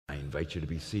invite you to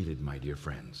be seated, my dear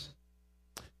friends.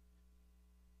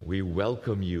 We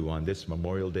welcome you on this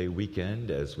Memorial Day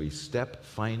weekend as we step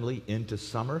finally into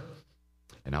summer.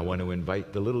 And I want to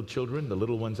invite the little children, the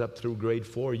little ones up through grade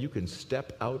 4. You can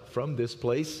step out from this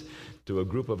place to a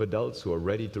group of adults who are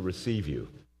ready to receive you.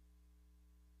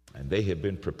 And they have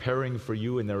been preparing for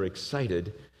you, and they're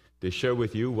excited to share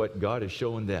with you what God has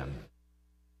shown them.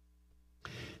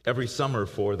 Every summer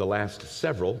for the last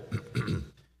several,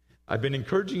 I've been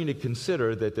encouraging you to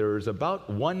consider that there's about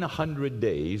 100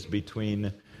 days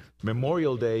between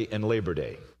Memorial Day and Labor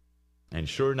Day. And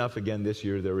sure enough, again, this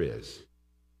year there is.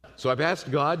 So I've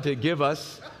asked God to give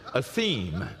us a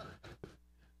theme.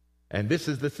 And this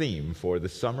is the theme for the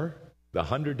summer, the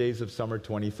 100 Days of Summer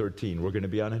 2013. We're going to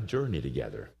be on a journey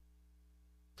together.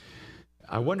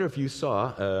 I wonder if you saw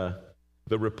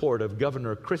the report of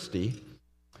Governor Christie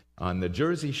on the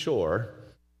Jersey Shore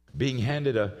being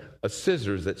handed a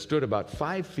scissors that stood about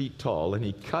 5 feet tall, and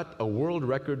he cut a world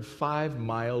record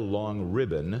 5-mile-long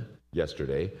ribbon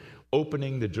yesterday,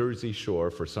 opening the Jersey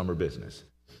Shore for summer business.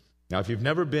 Now, if you've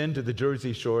never been to the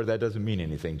Jersey Shore, that doesn't mean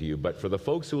anything to you, but for the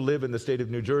folks who live in the state of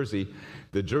New Jersey,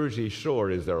 the Jersey Shore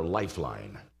is their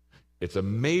lifeline. It's a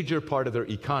major part of their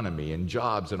economy and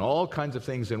jobs and all kinds of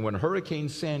things, and when Hurricane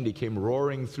Sandy came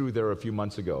roaring through there a few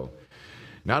months ago,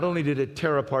 not only did it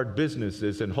tear apart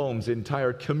businesses and homes,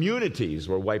 entire communities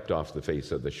were wiped off the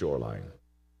face of the shoreline.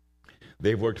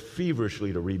 They've worked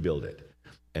feverishly to rebuild it,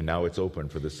 and now it's open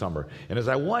for the summer. And as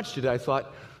I watched it, I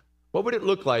thought, what would it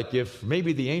look like if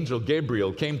maybe the angel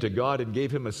Gabriel came to God and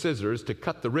gave him a scissors to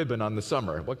cut the ribbon on the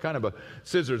summer? What kind of a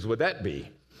scissors would that be?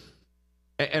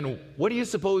 And what do you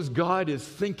suppose God is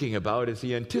thinking about as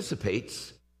he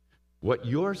anticipates what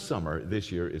your summer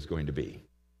this year is going to be?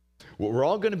 Well, we're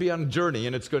all going to be on a journey,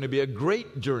 and it's going to be a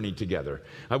great journey together.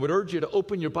 I would urge you to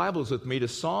open your Bibles with me to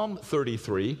Psalm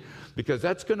 33, because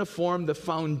that's going to form the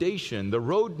foundation, the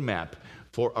roadmap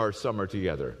for our summer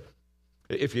together.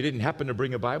 If you didn't happen to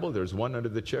bring a Bible, there's one under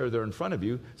the chair there in front of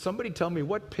you. Somebody tell me,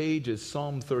 what page is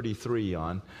Psalm 33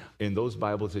 on in those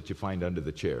Bibles that you find under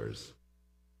the chairs?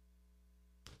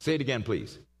 Say it again,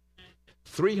 please.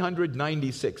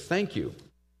 396. Thank you.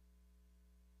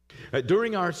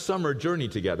 During our summer journey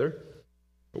together,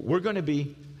 we're going to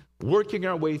be working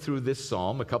our way through this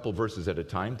psalm, a couple verses at a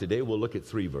time. Today we'll look at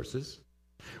 3 verses.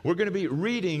 We're going to be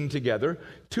reading together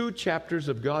 2 chapters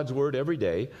of God's Word every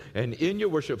day, and in your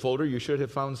worship folder you should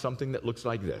have found something that looks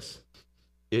like this.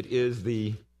 It is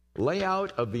the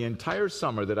layout of the entire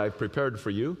summer that I've prepared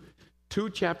for you, 2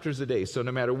 chapters a day. So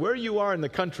no matter where you are in the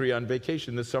country on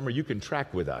vacation this summer, you can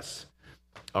track with us.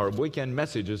 Our weekend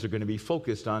messages are going to be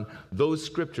focused on those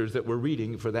scriptures that we're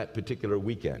reading for that particular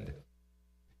weekend.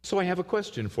 So I have a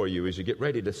question for you as you get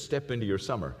ready to step into your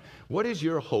summer. What is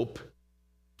your hope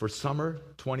for summer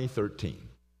 2013?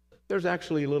 There's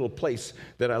actually a little place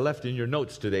that I left in your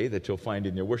notes today that you'll find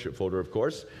in your worship folder, of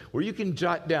course, where you can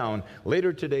jot down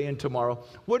later today and tomorrow,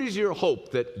 what is your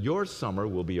hope that your summer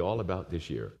will be all about this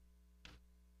year?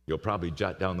 You'll probably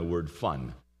jot down the word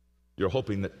fun. You're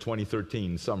hoping that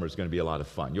 2013 summer is going to be a lot of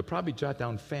fun. You'll probably jot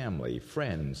down family,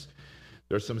 friends.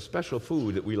 There's some special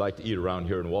food that we like to eat around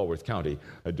here in Walworth County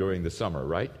during the summer,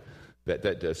 right?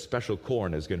 That special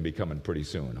corn is going to be coming pretty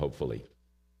soon, hopefully.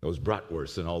 Those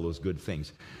bratwursts and all those good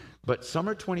things. But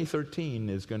summer 2013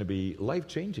 is going to be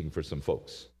life-changing for some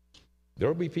folks. There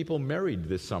will be people married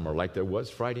this summer like there was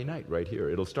Friday night right here.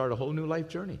 It'll start a whole new life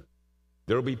journey.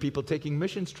 There will be people taking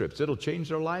missions trips. It'll change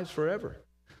their lives forever.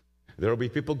 There will be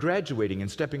people graduating and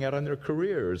stepping out on their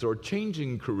careers or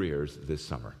changing careers this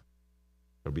summer.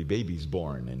 There will be babies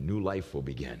born and new life will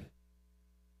begin.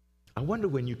 I wonder,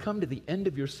 when you come to the end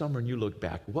of your summer and you look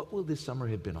back, what will this summer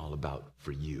have been all about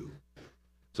for you?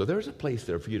 So there's a place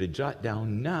there for you to jot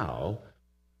down now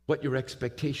what your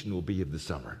expectation will be of the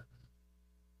summer.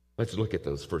 Let's look at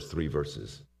those first 3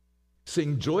 verses.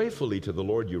 Sing joyfully to the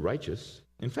Lord, you righteous.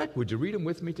 In fact, would you read them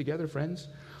with me together, friends?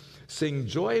 Sing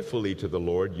joyfully to the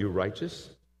Lord, you righteous.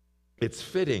 It's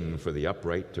fitting for the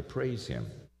upright to praise him.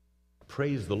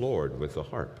 Praise the Lord with the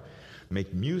harp.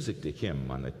 Make music to him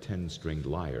on the 10-stringed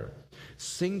lyre.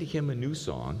 Sing to him a new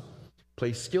song.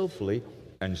 Play skillfully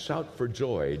and shout for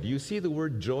joy. Do you see the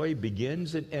word joy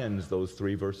begins and ends those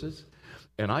 3 verses?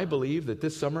 And I believe that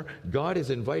this summer, God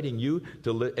is inviting you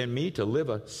and me to live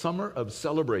a summer of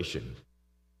celebration.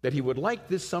 That he would like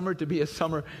this summer to be a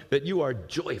summer that you are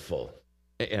joyful.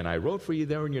 And I wrote for you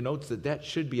there in your notes that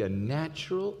should be a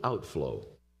natural outflow.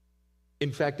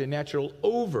 In fact, a natural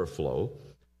overflow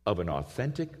of an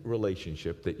authentic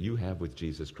relationship that you have with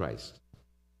Jesus Christ.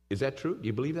 Is that true? Do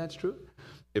you believe that's true?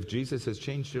 If Jesus has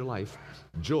changed your life,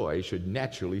 joy should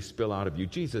naturally spill out of you.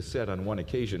 Jesus said on one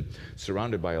occasion,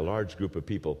 surrounded by a large group of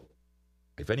people,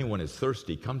 "If anyone is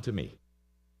thirsty, come to me,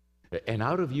 and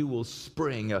out of you will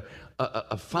spring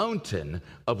a fountain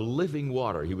of living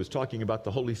water." He was talking about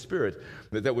the Holy Spirit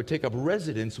that would take up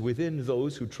residence within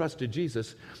those who trusted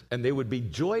Jesus, and they would be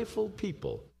joyful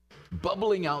people,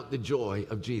 bubbling out the joy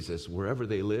of Jesus wherever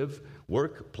they live,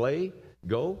 work, play,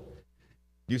 go.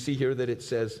 You see here that it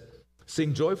says,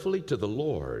 "Sing joyfully to the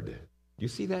Lord." You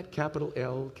see that? Capital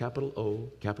L, capital O,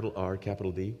 capital R,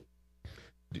 capital D.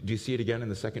 Do you see it again in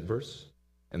the second verse?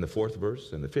 And the fourth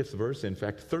verse, and the fifth verse? In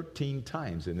fact, 13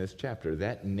 times in this chapter,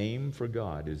 that name for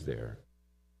God is there.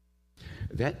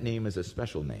 That name is a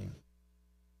special name.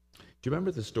 Do you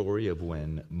remember the story of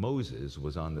when Moses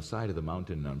was on the side of the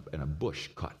mountain and a bush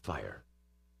caught fire?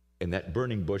 And that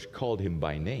burning bush called him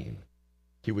by name.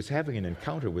 He was having an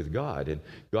encounter with God, and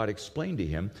God explained to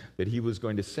him that he was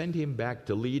going to send him back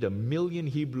to lead 1 million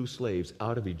Hebrew slaves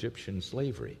out of Egyptian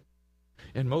slavery.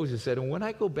 And Moses said, "And when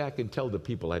I go back and tell the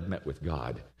people I'd met with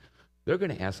God, they're going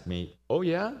to ask me, 'Oh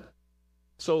yeah?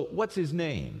 So what's his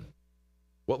name?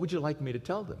 What would you like me to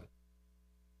tell them?'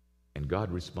 And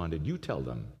God responded, 'You tell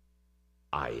them,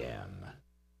 I am.'"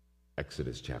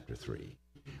 Exodus chapter 3.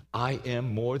 I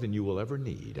am more than you will ever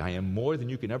need. I am more than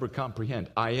you can ever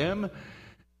comprehend. I am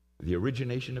the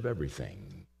origination of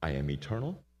everything. I am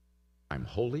eternal. I'm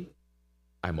holy.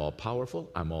 I'm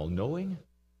all-powerful. I'm all-knowing.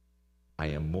 I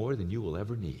am more than you will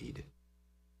ever need.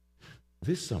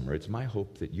 This summer, it's my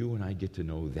hope that you and I get to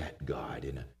know that God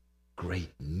in a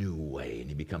great new way, and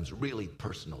he becomes really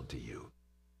personal to you.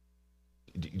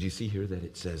 Do you see here that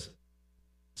it says,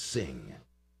 sing,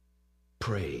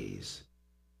 praise,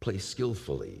 play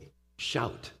skillfully,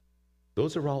 shout?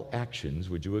 Those are all actions,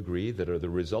 would you agree, that are the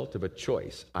result of a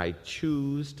choice. I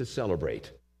choose to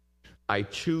celebrate. I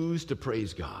choose to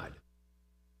praise God.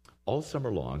 All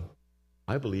summer long,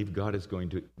 I believe God is going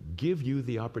to give you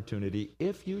the opportunity,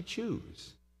 if you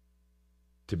choose,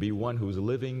 to be one who's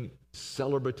living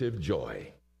celebrative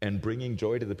joy and bringing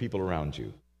joy to the people around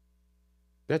you.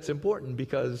 That's important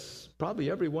because probably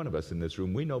every one of us in this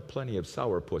room, we know plenty of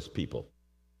sourpuss people,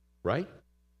 right?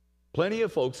 Plenty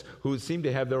of folks who seem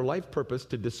to have their life purpose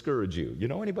to discourage you. You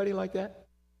know anybody like that?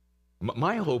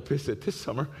 My hope is that this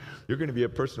summer, you're going to be a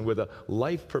person with a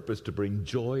life purpose to bring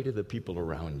joy to the people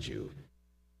around you,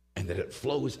 and that it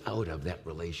flows out of that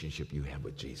relationship you have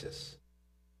with Jesus.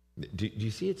 Do you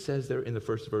see it says there in the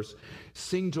first verse,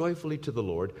 sing joyfully to the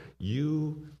Lord,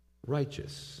 you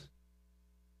righteous.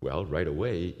 Well, right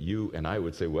away, you and I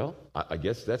would say, well, I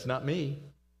guess that's not me.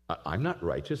 I'm not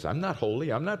righteous. I'm not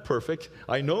holy. I'm not perfect.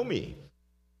 I know me.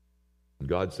 And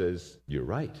God says, you're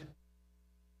right.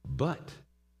 But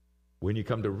when you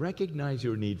come to recognize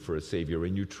your need for a Savior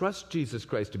and you trust Jesus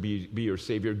Christ to be your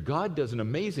Savior, God does an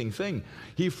amazing thing.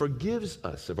 He forgives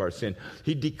us of our sin.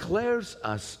 He declares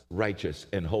us righteous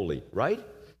and holy, right?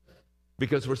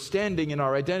 Because we're standing in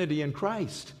our identity in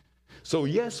Christ. So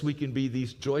yes, we can be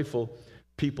these joyful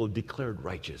people declared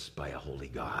righteous by a holy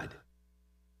God.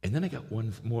 And then I got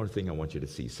one more thing I want you to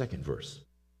see. Second verse.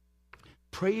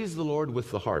 Praise the Lord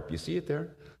with the harp. You see it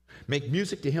there? Make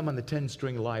music to him on the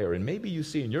 10-string lyre. And maybe you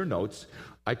see in your notes,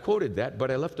 I quoted that,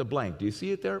 but I left a blank. Do you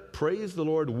see it there? Praise the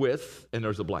Lord with, and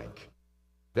there's a blank.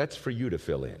 That's for you to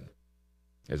fill in.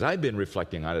 As I've been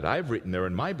reflecting on it, I've written there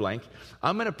in my blank,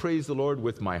 I'm going to praise the Lord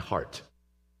with my heart.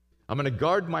 I'm going to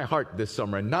guard my heart this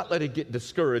summer and not let it get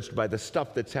discouraged by the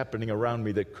stuff that's happening around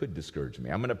me that could discourage me.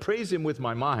 I'm going to praise him with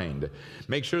my mind.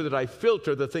 Make sure that I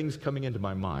filter the things coming into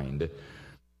my mind,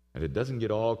 and it doesn't get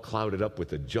all clouded up with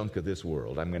the junk of this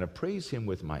world. I'm going to praise him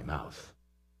with my mouth.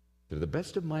 To the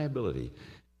best of my ability,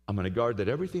 I'm going to guard that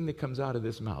everything that comes out of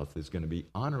this mouth is going to be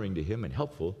honoring to him and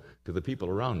helpful to the people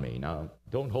around me. Now,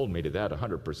 don't hold me to that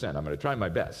 100%. I'm going to try my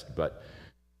best, but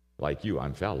like you,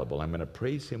 I'm fallible. I'm going to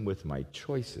praise him with my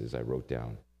choices, I wrote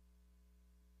down.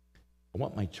 I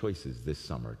want my choices this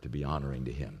summer to be honoring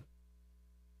to him,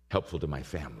 helpful to my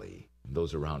family, and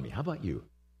those around me. How about you?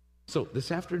 So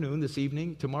this afternoon, this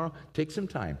evening, tomorrow, take some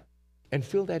time and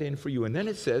fill that in for you. And then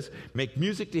it says, make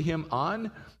music to him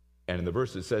on, and in the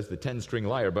verse it says the 10-string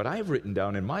lyre, but I've written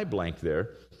down in my blank there,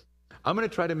 I'm going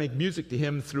to try to make music to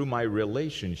him through my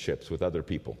relationships with other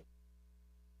people.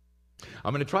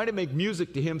 I'm going to try to make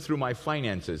music to him through my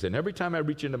finances. And every time I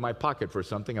reach into my pocket for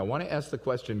something, I want to ask the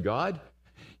question, God,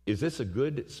 is this a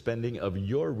good spending of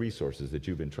your resources that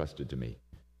you've entrusted to me?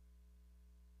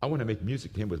 I want to make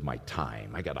music to him with my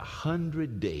time. I got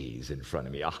 100 days in front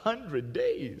of me, 100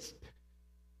 days.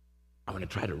 I want to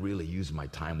try to really use my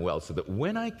time well so that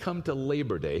when I come to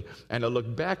Labor Day and I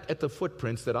look back at the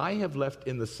footprints that I have left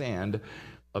in the sand,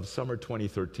 of summer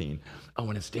 2013, I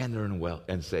want to stand there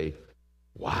and say,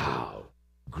 wow,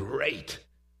 great.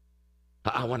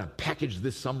 I want to package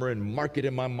this summer and mark it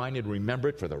in my mind and remember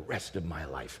it for the rest of my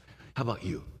life. How about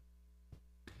you?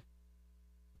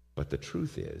 But the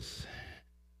truth is,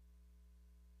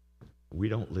 we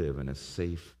don't live in a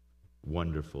safe,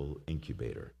 wonderful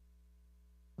incubator.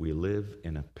 We live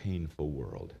in a painful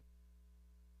world.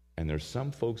 And there's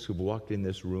some folks who've walked in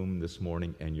this room this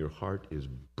morning and your heart is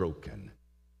broken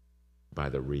by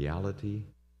the reality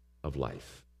of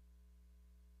life.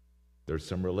 There's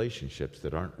some relationships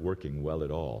that aren't working well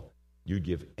at all. You'd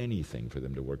give anything for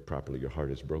them to work properly. Your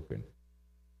heart is broken.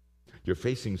 You're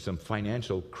facing some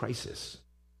financial crisis.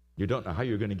 You don't know how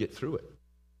you're going to get through it.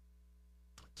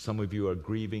 Some of you are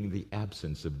grieving the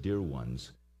absence of dear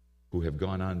ones who have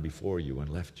gone on before you and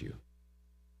left you.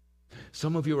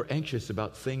 Some of you are anxious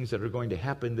about things that are going to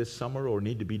happen this summer or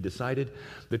need to be decided.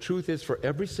 The truth is, for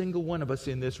every single one of us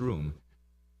in this room,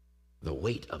 the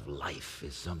weight of life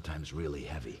is sometimes really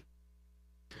heavy.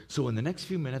 So in the next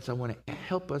few minutes, I want to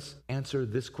help us answer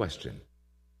this question.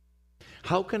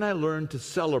 How can I learn to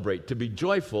celebrate, to be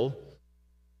joyful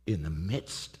in the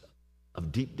midst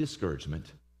of deep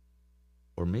discouragement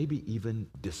or maybe even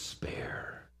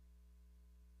despair?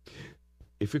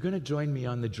 If you're going to join me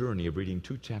on the journey of reading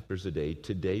 2 chapters a day,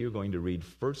 today you're going to read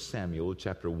 1 Samuel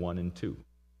chapter 1 and 2.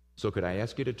 So could I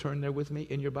ask you to turn there with me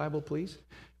in your Bible, please?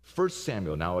 1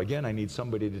 Samuel. Now, again, I need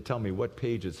somebody to tell me what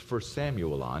page is 1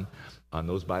 Samuel on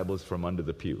those Bibles from under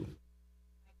the pew.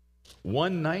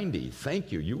 190.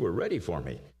 Thank you. You were ready for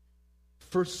me.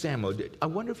 1 Samuel. I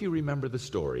wonder if you remember the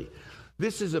story.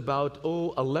 This is about,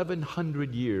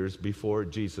 1,100 years before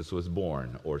Jesus was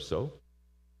born or so.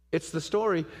 It's the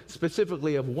story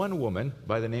specifically of one woman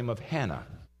by the name of Hannah.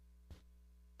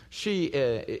 She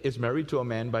is married to a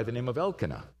man by the name of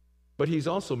Elkanah, but he's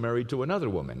also married to another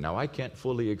woman. Now, I can't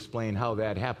fully explain how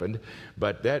that happened,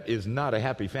 but that is not a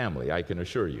happy family, I can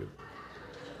assure you.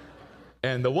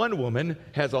 And the one woman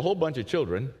has a whole bunch of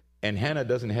children, and Hannah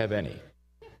doesn't have any.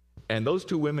 And those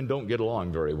two women don't get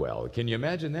along very well. Can you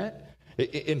imagine that?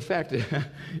 In fact,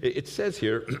 it says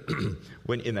here,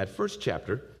 when in that first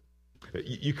chapter,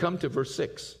 you come to verse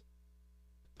 6.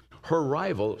 Her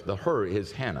rival, the her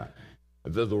is Hannah.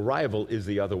 The rival is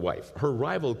the other wife. Her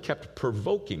rival kept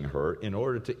provoking her in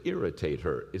order to irritate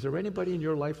her. Is there anybody in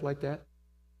your life like that?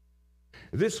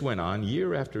 This went on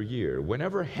year after year.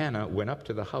 Whenever Hannah went up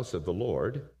to the house of the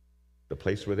Lord, the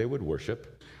place where they would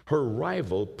worship, her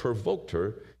rival provoked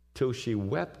her till she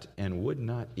wept and would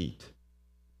not eat.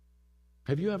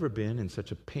 Have you ever been in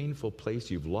such a painful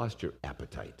place you've lost your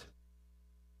appetite?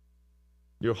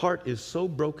 Your heart is so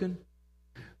broken.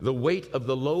 The weight of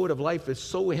the load of life is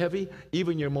so heavy,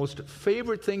 even your most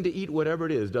favorite thing to eat, whatever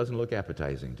it is, doesn't look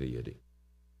appetizing to you.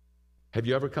 Have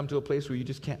you ever come to a place where you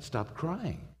just can't stop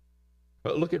crying?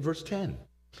 Look at verse 10.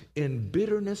 In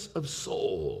bitterness of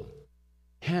soul,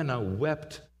 Hannah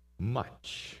wept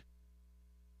much.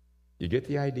 You get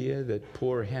the idea that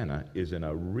poor Hannah is in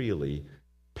a really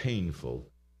painful,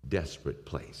 desperate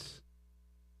place.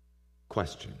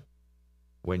 Question.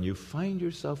 When you find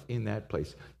yourself in that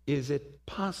place, is it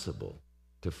possible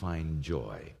to find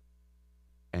joy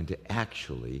and to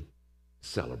actually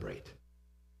celebrate?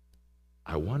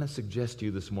 I want to suggest to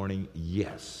you this morning,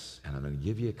 yes, and I'm going to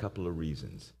give you a couple of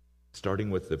reasons, starting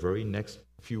with the very next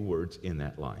few words in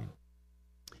that line.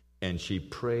 And she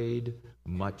prayed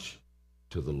much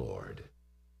to the Lord.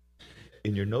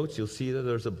 In your notes, you'll see that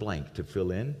there's a blank to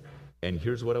fill in, and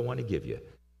here's what I want to give you.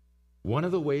 One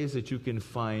of the ways that you can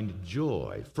find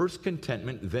joy, first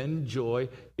contentment, then joy,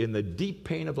 in the deep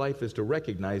pain of life is to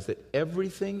recognize that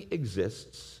everything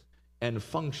exists and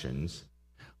functions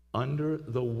under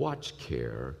the watch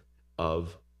care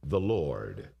of the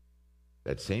Lord.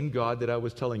 That same God that I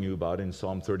was telling you about in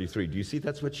Psalm 33. Do you see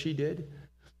that's what she did?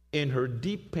 In her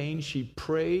deep pain, she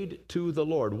prayed to the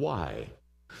Lord. Why?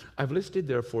 I've listed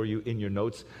there for you in your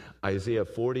notes Isaiah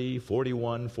 40,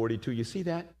 41, 42. You see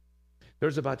that?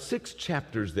 There's about 6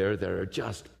 chapters there that are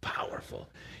just powerful.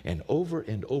 And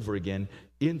over again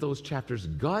in those chapters,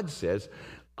 God says,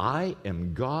 I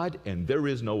am God and there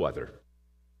is no other.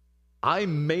 I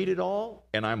made it all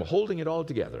and I'm holding it all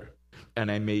together. And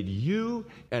I made you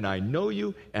and I know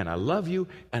you and I love you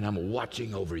and I'm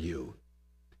watching over you.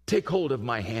 Take hold of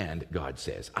my hand, God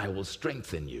says. I will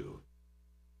strengthen you.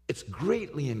 It's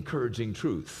greatly encouraging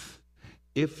truth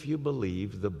if you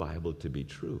believe the Bible to be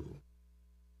true.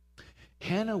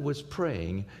 Hannah was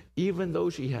praying, even though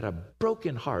she had a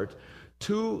broken heart,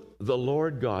 to the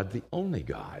Lord God, the only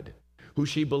God, who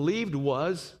she believed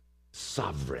was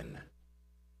sovereign,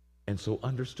 and so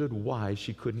understood why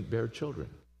she couldn't bear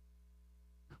children.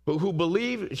 who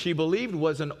believed, she believed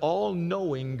was an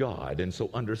all-knowing God, and so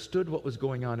understood what was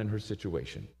going on in her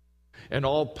situation. An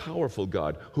all-powerful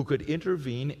God who could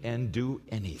intervene and do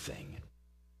anything.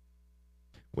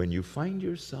 When you find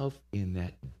yourself in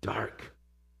that dark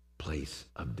place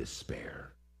of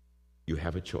despair, you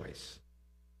have a choice.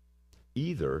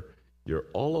 Either you're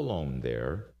all alone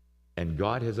there and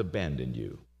God has abandoned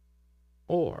you,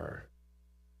 or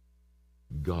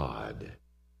God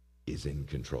is in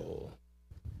control.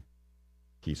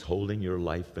 He's holding your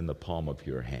life in the palm of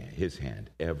his hand.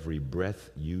 Every breath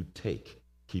you take,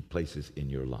 he places in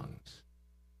your lungs.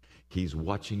 He's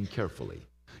watching carefully.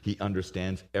 He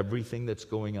understands everything that's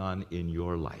going on in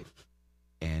your life,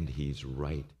 and he's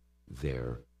right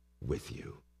there with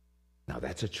you. Now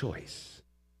that's a choice.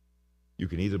 You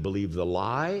can either believe the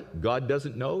lie, God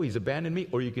doesn't know, he's abandoned me,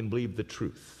 or you can believe the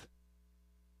truth.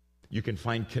 You can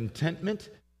find contentment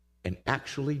and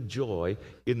actually joy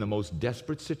in the most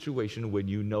desperate situation when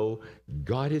you know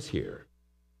God is here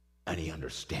and he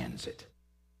understands it.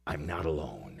 I'm not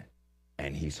alone,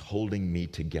 and he's holding me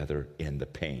together in the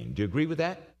pain. Do you agree with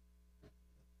that?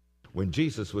 When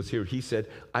Jesus was here, he said,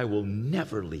 I will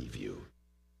never leave you.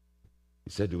 He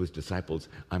said to his disciples,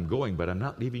 I'm going, but I'm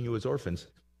not leaving you as orphans.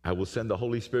 I will send the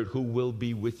Holy Spirit who will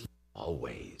be with you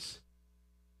always.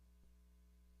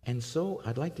 And so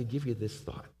I'd like to give you this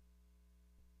thought.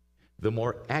 The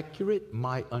more accurate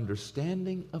my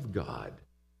understanding of God,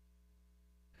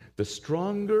 the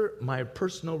stronger my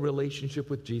personal relationship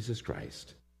with Jesus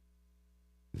Christ,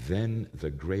 then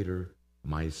the greater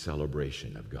my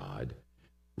celebration of God,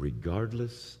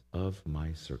 regardless of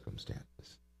my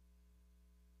circumstances.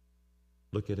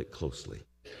 Look at it closely.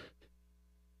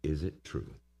 Is it true?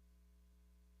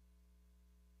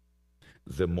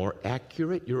 The more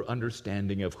accurate your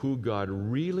understanding of who God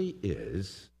really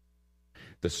is,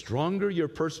 the stronger your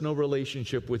personal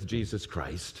relationship with Jesus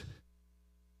Christ,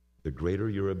 the greater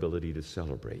your ability to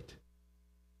celebrate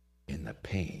in the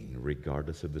pain,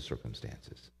 regardless of the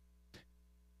circumstances.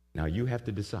 Now you have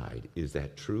to decide, is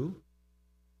that true,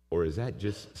 or is that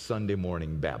just Sunday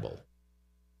morning babble?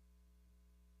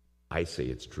 I say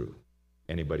it's true.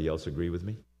 Anybody else agree with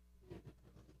me?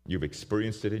 You've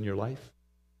experienced it in your life?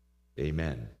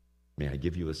 Amen. May I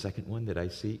give you a second one that I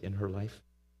see in her life?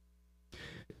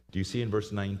 Do you see in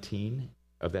verse 19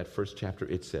 of that first chapter,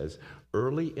 it says,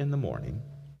 early in the morning,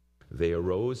 they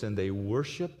arose and they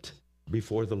worshiped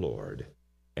before the Lord,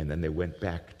 and then they went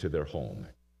back to their home.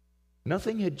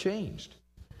 Nothing had changed.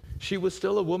 She was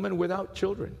still a woman without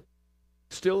children,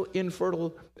 still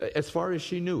infertile as far as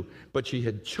she knew, but she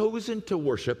had chosen to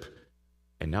worship,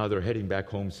 and now they're heading back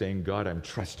home saying, God, I'm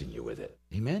trusting you with it.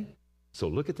 Amen? So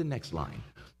look at the next line.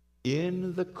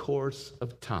 In the course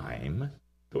of time,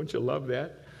 don't you love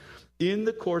that? In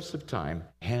the course of time,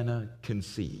 Hannah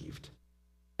conceived,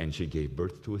 and she gave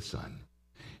birth to a son,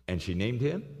 and she named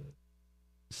him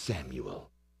Samuel,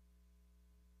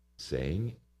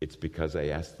 saying, it's because I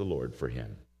asked the Lord for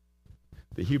him.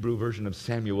 The Hebrew version of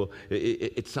Samuel,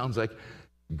 it sounds like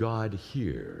God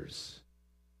hears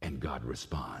and God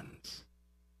responds.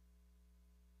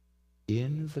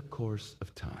 In the course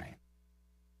of time.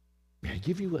 May I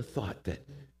give you a thought that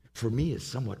for me is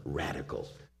somewhat radical?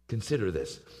 Consider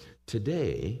this.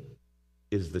 Today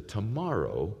is the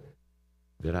tomorrow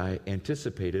that I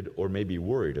anticipated or maybe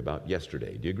worried about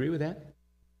yesterday. Do you agree with that?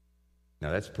 Now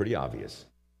that's pretty obvious.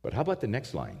 But how about the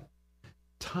next line?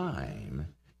 Time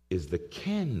is the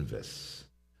canvas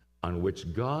on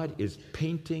which God is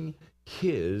painting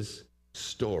his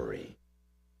story.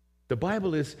 The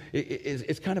Bible is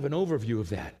kind of an overview of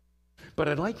that. But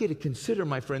I'd like you to consider,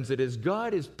 my friends, that as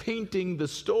God is painting the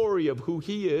story of who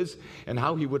he is and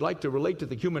how he would like to relate to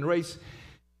the human race,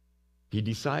 he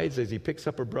decides as he picks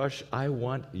up a brush, I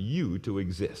want you to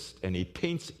exist. And he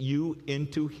paints you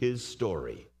into his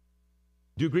story.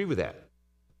 Do you agree with that?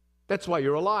 That's why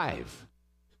you're alive.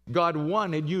 God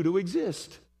wanted you to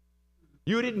exist.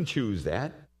 You didn't choose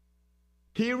that.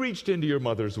 He reached into your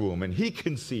mother's womb and he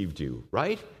conceived you,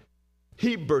 right?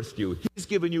 He birthed you. He's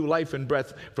given you life and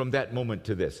breath from that moment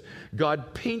to this.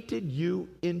 God painted you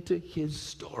into his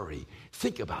story.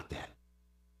 Think about that.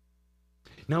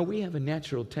 Now, we have a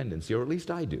natural tendency, or at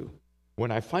least I do.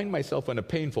 When I find myself in a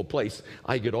painful place,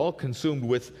 I get all consumed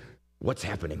with what's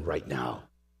happening right now.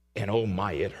 And oh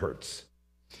my, it hurts.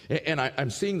 And I'm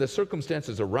seeing the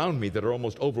circumstances around me that are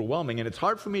almost overwhelming, and it's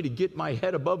hard for me to get my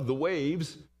head above the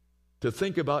waves to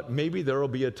think about maybe there will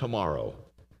be a tomorrow,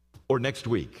 or next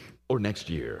week, or next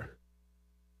year.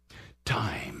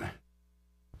 Time.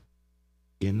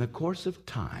 In the course of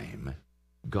time,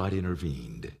 God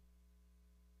intervened,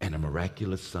 and a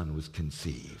miraculous son was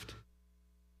conceived.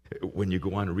 When you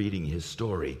go on reading his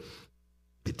story,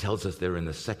 it tells us there in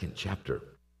the 2nd chapter,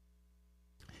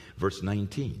 verse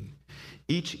 19,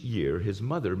 each year his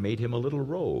mother made him a little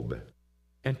robe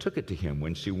and took it to him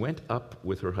when she went up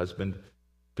with her husband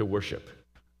to worship.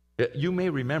 You may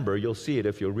remember, you'll see it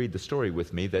if you'll read the story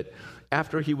with me, that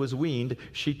after he was weaned,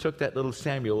 she took that little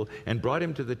Samuel and brought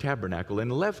him to the tabernacle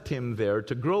and left him there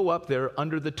to grow up there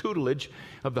under the tutelage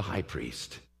of the high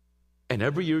priest. And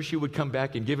every year she would come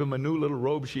back and give him a new little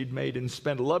robe she'd made and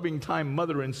spend loving time,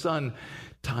 mother and son.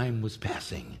 Time was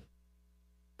passing.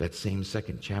 That same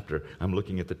 2nd chapter, I'm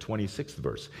looking at the 26th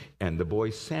verse. And the boy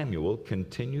Samuel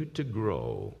continued to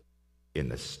grow in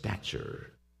the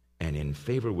stature and in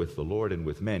favor with the Lord and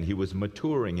with men. He was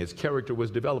maturing. His character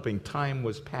was developing. Time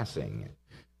was passing.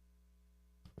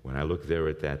 When I look there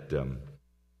at that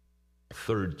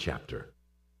 3rd chapter,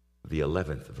 the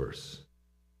 11th verse,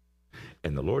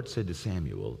 and the Lord said to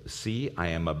Samuel, see, I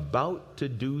am about to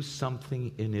do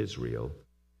something in Israel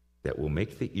that will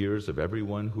make the ears of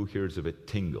everyone who hears of it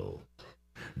tingle.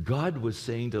 God was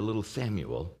saying to little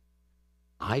Samuel,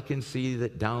 I can see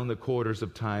that down the quarters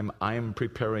of time, I am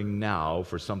preparing now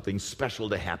for something special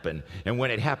to happen. And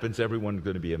when it happens, everyone's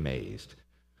going to be amazed.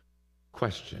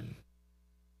 Question: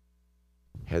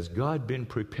 has God been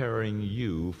preparing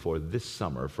you for this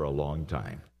summer for a long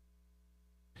time?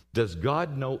 Does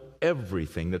God know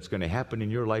everything that's going to happen in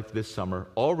your life this summer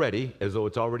already, as though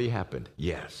it's already happened?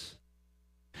 Yes.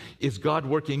 Is God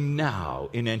working now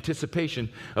in anticipation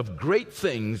of great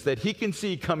things that he can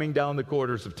see coming down the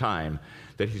quarters of time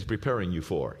that he's preparing you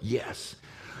for? Yes.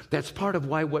 That's part of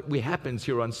why what happens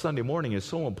here on Sunday morning is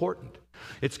so important.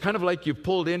 It's kind of like you've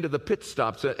pulled into the pit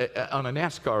stops on a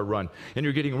NASCAR run, and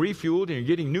you're getting refueled, and you're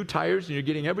getting new tires, and you're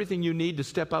getting everything you need to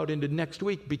step out into next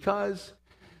week, because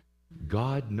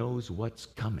God knows what's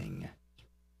coming.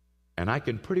 And I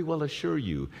can pretty well assure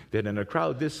you that in a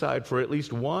crowd this side, for at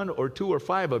least 1 or 2 or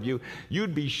 5 of you,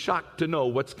 you'd be shocked to know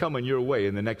what's coming your way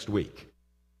in the next week.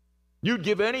 You'd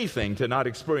give anything to not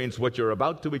experience what you're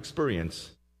about to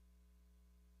experience.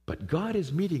 But God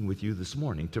is meeting with you this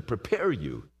morning to prepare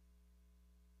you.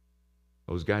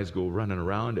 Those guys go running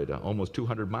around at almost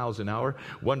 200 miles an hour,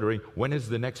 wondering, when is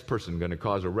the next person going to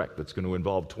cause a wreck that's going to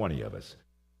involve 20 of us?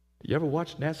 You ever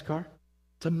watched NASCAR?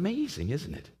 It's amazing,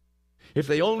 isn't it? If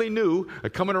they only knew,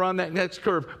 coming around that next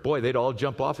curve, boy, they'd all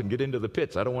jump off and get into the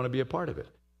pits. I don't want to be a part of it.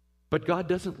 But God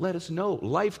doesn't let us know.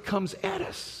 Life comes at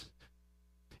us.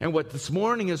 And what this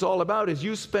morning is all about is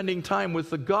you spending time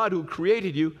with the God who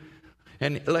created you,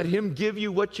 and let him give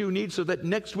you what you need so that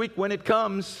next week when it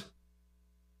comes,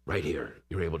 right here,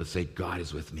 you're able to say, God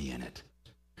is with me in it.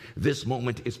 This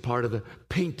moment is part of the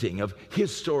painting of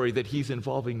his story that he's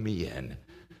involving me in.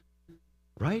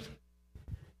 Right?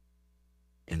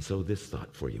 And so this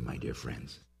thought for you, my dear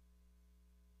friends.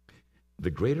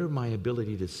 The greater my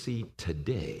ability to see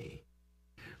today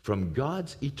from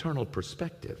God's eternal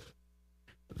perspective,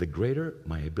 the greater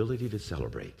my ability to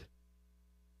celebrate.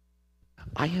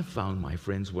 I have found, my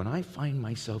friends, when I find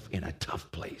myself in a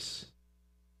tough place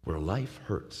where life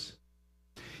hurts,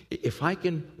 if I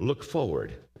can look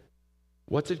forward,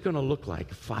 what's it going to look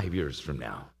like 5 years from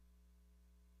now?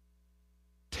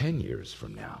 10 years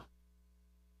from now?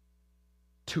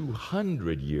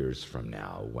 200 years from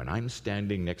now, when I'm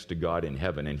standing next to God in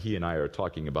heaven and he and I are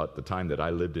talking about the time that I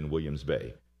lived in Williams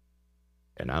Bay,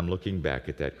 and I'm looking back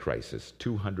at that crisis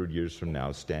 200 years from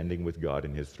now, standing with God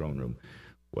in his throne room,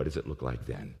 what does it look like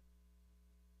then?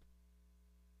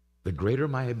 The greater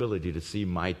my ability to see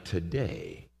my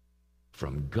today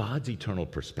from God's eternal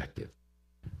perspective,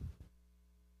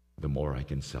 the more I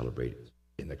can celebrate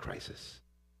in the crisis.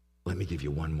 Let me give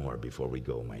you one more before we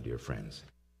go, my dear friends.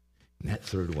 And that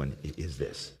third one is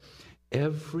this.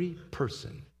 Every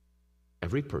person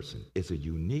is a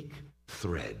unique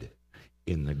thread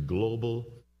in the global,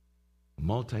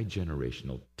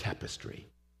 multi-generational tapestry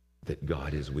that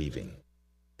God is weaving.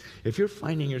 If you're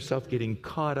finding yourself getting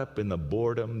caught up in the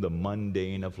boredom, the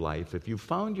mundane of life, if you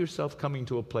found yourself coming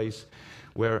to a place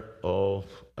where,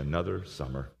 another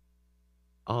summer,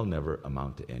 I'll never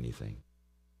amount to anything.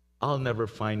 I'll never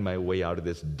find my way out of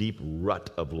this deep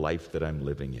rut of life that I'm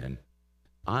living in.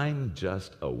 I'm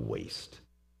just a waste.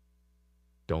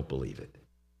 Don't believe it.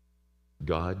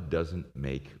 God doesn't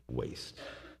make waste.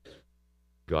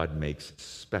 God makes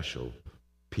special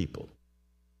people.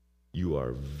 You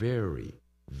are very,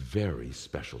 very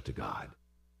special to God.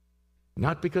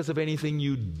 Not because of anything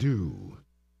you do,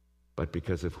 but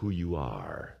because of who you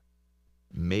are.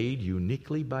 Made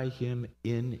uniquely by him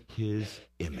in his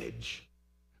image.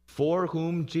 For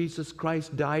whom Jesus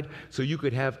Christ died, so you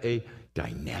could have a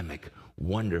dynamic,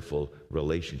 wonderful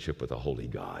relationship with a holy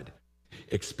God.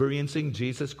 experiencing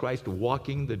Jesus Christ,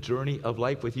 walking the journey of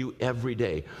life with you every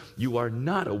day. You are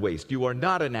not a waste. You are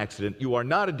not an accident. You are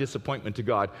not a disappointment to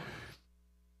God.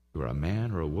 You are a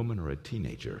man or a woman or a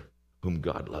teenager whom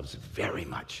God loves very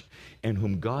much and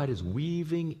whom God is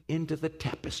weaving into the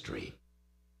tapestry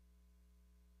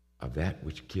of that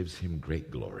which gives him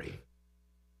great glory.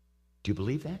 Do you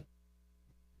believe that?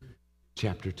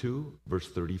 Chapter 2, verse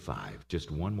 35.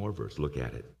 Just one more verse. Look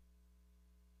at it.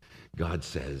 God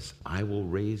says, I will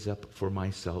raise up for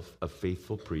myself a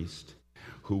faithful priest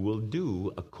who will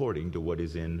do according to what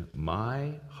is in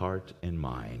my heart and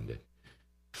mind.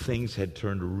 Things had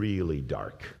turned really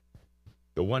dark.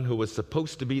 The one who was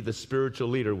supposed to be the spiritual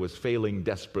leader was failing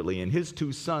desperately, and his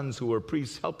two sons, who were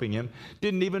priests helping him,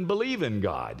 didn't even believe in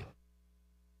God.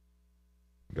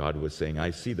 God was saying,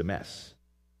 I see the mess,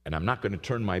 and I'm not going to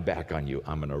turn my back on you.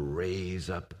 I'm going to raise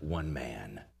up one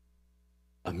man,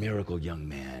 a miracle young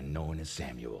man known as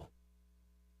Samuel,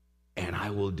 and I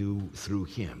will do through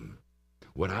him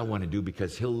what I want to do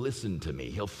because he'll listen to me.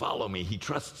 He'll follow me. He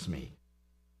trusts me.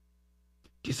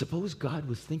 Do you suppose God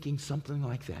was thinking something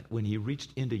like that when he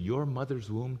reached into your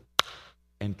mother's womb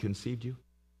and conceived you?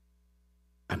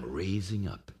 I'm raising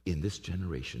up in this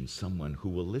generation someone who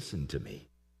will listen to me,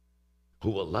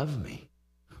 who will love me,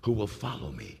 who will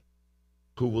follow me,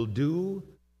 who will do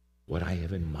what I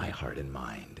have in my heart and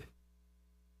mind.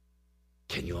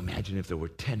 Can you imagine if there were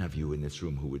 10 of you in this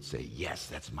room who would say, yes,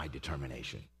 that's my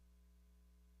determination?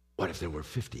 What if there were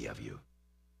 50 of you,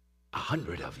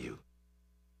 100 of you?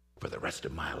 For the rest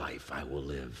of my life, I will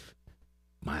live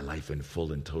my life in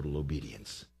full and total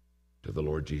obedience to the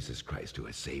Lord Jesus Christ, who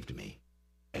has saved me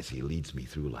as he leads me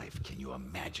through life. Can you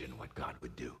imagine what God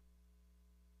would do?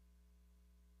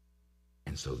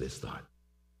 And so this thought,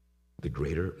 the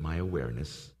greater my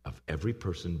awareness of every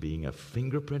person being a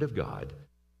fingerprint of God,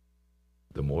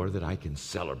 the more that I can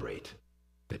celebrate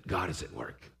that God is at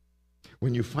work.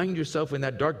 When you find yourself in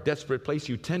that dark, desperate place,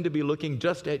 you tend to be looking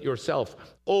just at yourself.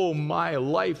 Oh, my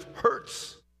life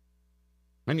hurts.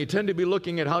 And you tend to be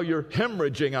looking at how you're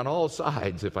hemorrhaging on all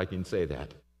sides, if I can say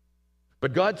that.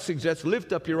 But God suggests,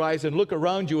 lift up your eyes and look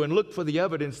around you and look for the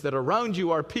evidence that around you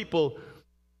are people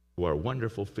who are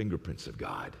wonderful fingerprints of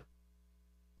God.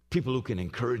 People who can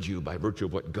encourage you by virtue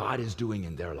of what God is doing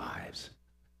in their lives.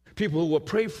 People who will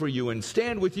pray for you and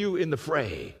stand with you in the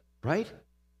fray, right?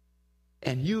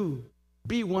 And you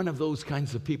be one of those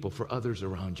kinds of people for others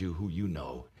around you who you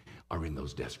know are in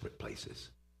those desperate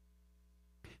places.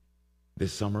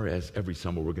 This summer, as every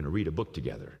summer, we're going to read a book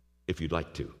together, if you'd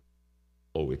like to.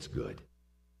 Oh, it's good.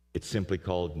 It's simply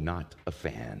called Not a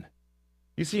Fan.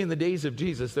 You see, in the days of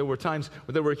Jesus, there were times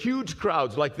when there were huge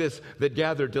crowds like this that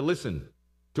gathered to listen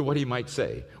to what he might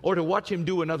say or to watch him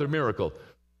do another miracle.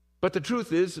 But the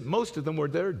truth is, most of them were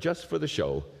there just for the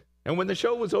show. And when the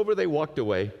show was over, they walked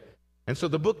away. And so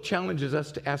the book challenges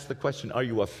us to ask the question, are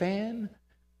you a fan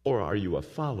or are you a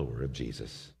follower of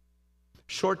Jesus?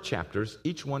 Short chapters,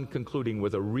 each one concluding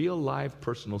with a real live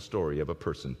personal story of a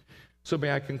person. So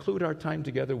may I conclude our time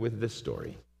together with this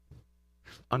story.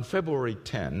 On February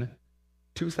 10,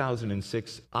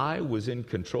 2006, I was in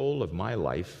control of my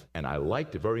life, and I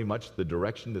liked very much the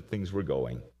direction that things were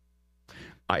going.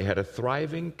 I had a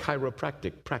thriving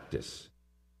chiropractic practice,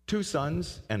 2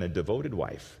 sons, and a devoted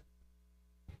wife.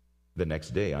 The next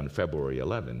day, on February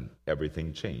 11,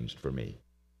 everything changed for me.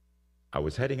 I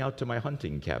was heading out to my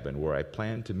hunting cabin where I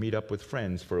planned to meet up with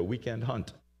friends for a weekend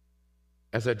hunt.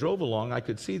 As I drove along, I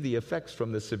could see the effects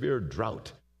from the severe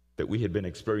drought that we had been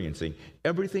experiencing.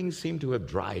 Everything seemed to have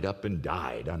dried up and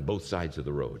died on both sides of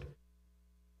the road.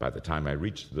 By the time I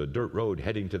reached the dirt road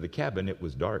heading to the cabin, it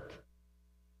was dark.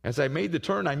 As I made the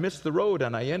turn, I missed the road,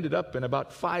 and I ended up in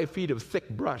about 5 feet of thick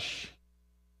brush.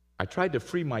 I tried to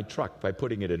free my truck by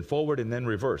putting it in forward and then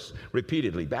reverse,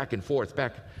 repeatedly, back and forth,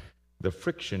 back. The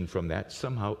friction from that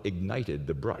somehow ignited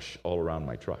the brush all around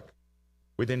my truck.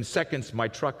 Within seconds, my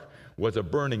truck was a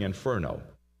burning inferno.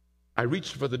 I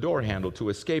reached for the door handle to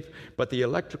escape, but the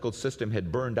electrical system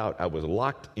had burned out. I was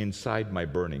locked inside my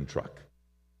burning truck.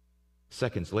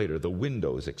 Seconds later, the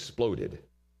windows exploded.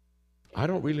 I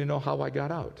don't really know how I got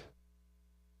out.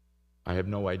 I have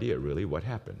no idea, really, what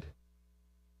happened.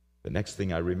 The next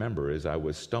thing I remember is I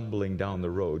was stumbling down the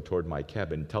road toward my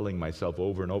cabin, telling myself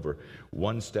over and over,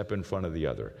 one step in front of the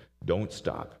other. Don't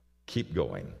stop. Keep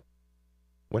going.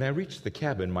 When I reached the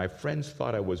cabin, my friends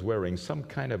thought I was wearing some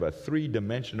kind of a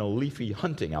 3-dimensional leafy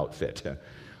hunting outfit.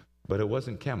 But it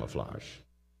wasn't camouflage.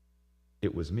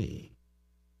 It was me.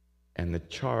 And the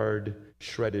charred,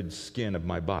 shredded skin of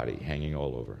my body hanging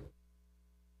all over.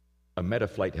 A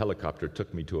Metaflight helicopter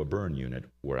took me to a burn unit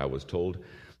where I was told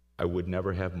I would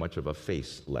never have much of a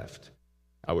face left.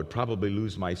 I would probably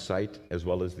lose my sight as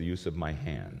well as the use of my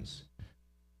hands.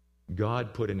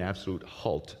 God put an absolute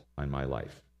halt on my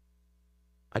life.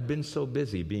 I'd been so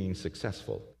busy being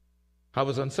successful. I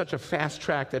was on such a fast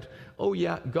track that, oh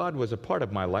yeah, God was a part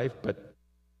of my life, but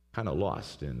kind of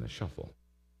lost in the shuffle.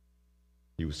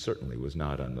 He certainly was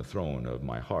not on the throne of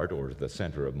my heart or the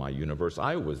center of my universe.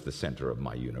 I was the center of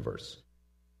my universe.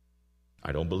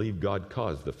 I don't believe God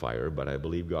caused the fire, but I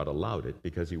believe God allowed it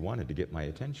because he wanted to get my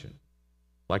attention.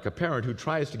 Like a parent who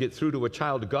tries to get through to a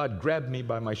child, God grabbed me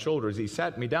by my shoulders. He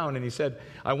sat me down and he said,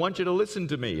 I want you to listen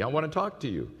to me. I want to talk to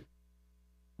you.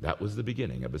 That was the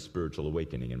beginning of a spiritual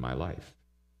awakening in my life.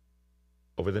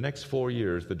 Over the next 4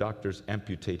 years, the doctors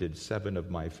amputated 7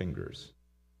 of my fingers.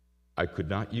 I could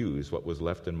not use what was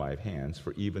left in my hands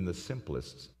for even the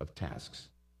simplest of tasks.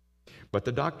 But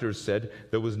the doctors said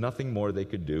there was nothing more they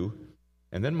could do.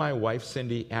 And then my wife,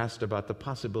 Cindy, asked about the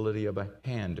possibility of a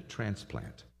hand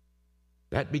transplant.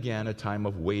 That began a time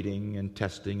of waiting and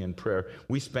testing and prayer.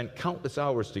 We spent countless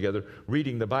hours together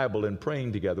reading the Bible and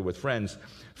praying together with friends.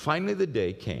 Finally, the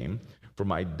day came for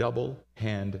my double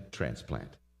hand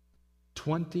transplant.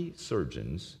 20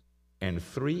 surgeons and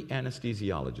 3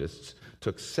 anesthesiologists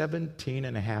took 17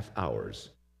 and a half hours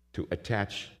to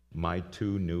attach my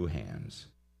 2 new hands.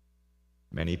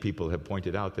 Many people have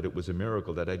pointed out that it was a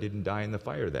miracle that I didn't die in the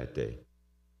fire that day.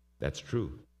 That's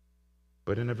true.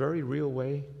 But in a very real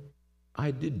way,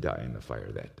 I did die in the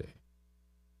fire that day.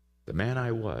 The man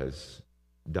I was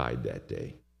died that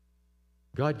day.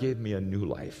 God gave me a new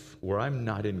life where I'm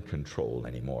not in control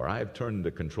anymore. I have turned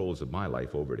the controls of my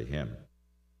life over to him.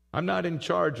 I'm not in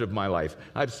charge of my life.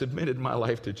 I've submitted my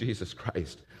life to Jesus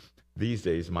Christ. These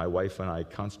days, my wife and I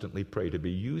constantly pray to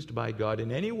be used by God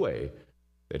in any way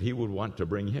that he would want to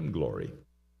bring him glory.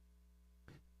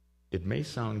 It may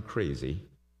sound crazy,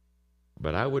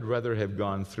 but I would rather have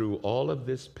gone through all of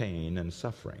this pain and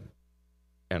suffering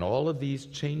and all of these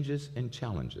changes and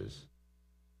challenges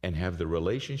and have the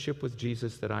relationship with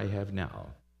Jesus that I have now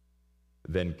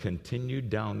than continue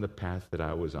down the path that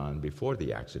I was on before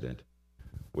the accident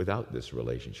without this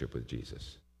relationship with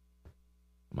Jesus.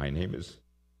 My name is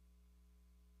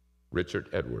Richard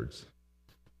Edwards,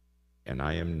 and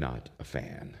I am not a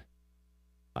fan.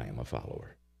 I am a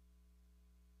follower.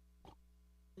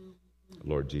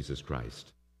 Lord Jesus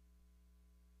Christ,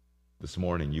 this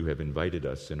morning you have invited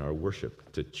us in our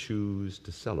worship to choose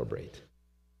to celebrate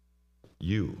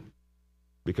you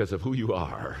because of who you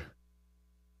are,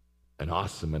 an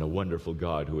awesome and a wonderful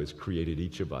God who has created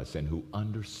each of us and who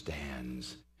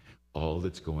understands all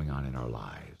that's going on in our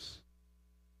lives.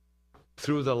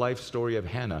 Through the life story of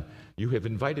Hannah, you have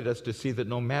invited us to see that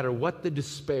no matter what the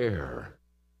despair,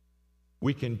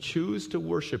 we can choose to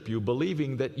worship you,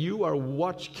 believing that you are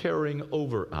watch-caring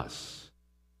over us.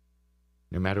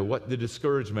 No matter what the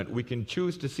discouragement, we can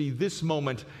choose to see this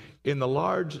moment in the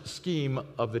large scheme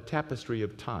of the tapestry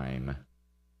of time.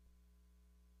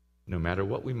 No matter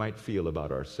what we might feel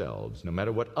about ourselves, no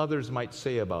matter what others might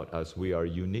say about us, we are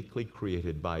uniquely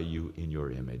created by you in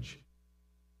your image.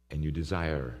 And you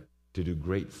desire to do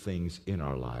great things in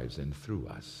our lives and through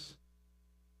us.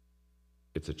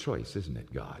 It's a choice, isn't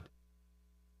it, God?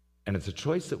 And it's a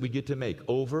choice that we get to make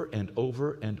over and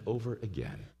over and over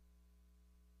again.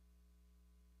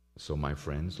 So, my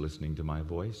friends, listening to my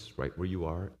voice, right where you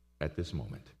are at this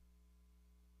moment,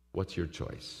 what's your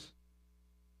choice?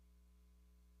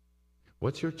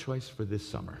 What's your choice for this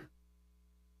summer?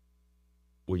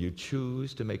 Will you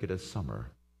choose to make it a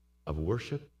summer of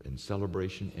worship and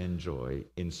celebration and joy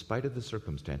in spite of the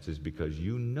circumstances, because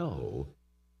you know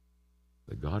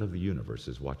the God of the universe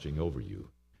is watching over you?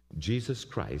 Jesus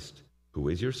Christ, who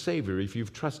is your Savior, if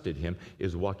you've trusted him,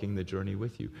 is walking the journey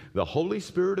with you. The Holy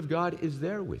Spirit of God is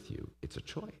there with you. It's a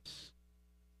choice.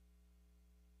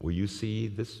 Will you see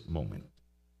this moment,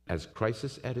 as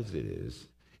crisis as it is,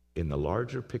 in the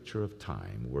larger picture of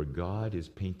time where God is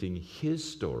painting his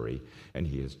story and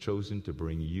he has chosen to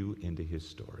bring you into his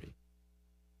story?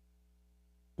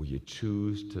 Will you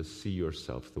choose to see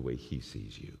yourself the way he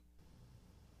sees you?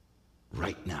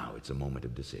 Right now, it's a moment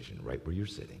of decision, right where you're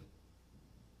sitting.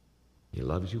 He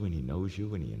loves you and he knows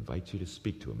you and he invites you to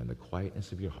speak to him in the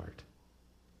quietness of your heart.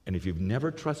 And if you've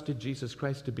never trusted Jesus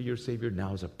Christ to be your Savior,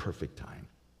 now is a perfect time.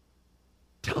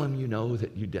 Tell him you know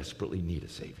that you desperately need a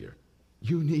Savior.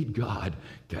 You need God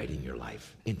guiding your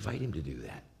life. Invite him to do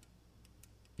that.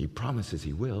 He promises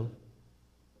he will,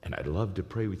 and I'd love to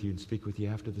pray with you and speak with you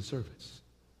after the service.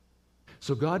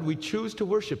 So God, we choose to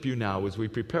worship you now as we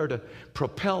prepare to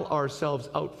propel ourselves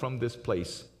out from this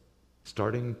place,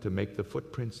 starting to make the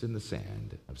footprints in the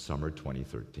sand of summer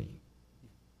 2013.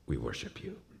 We worship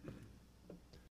you.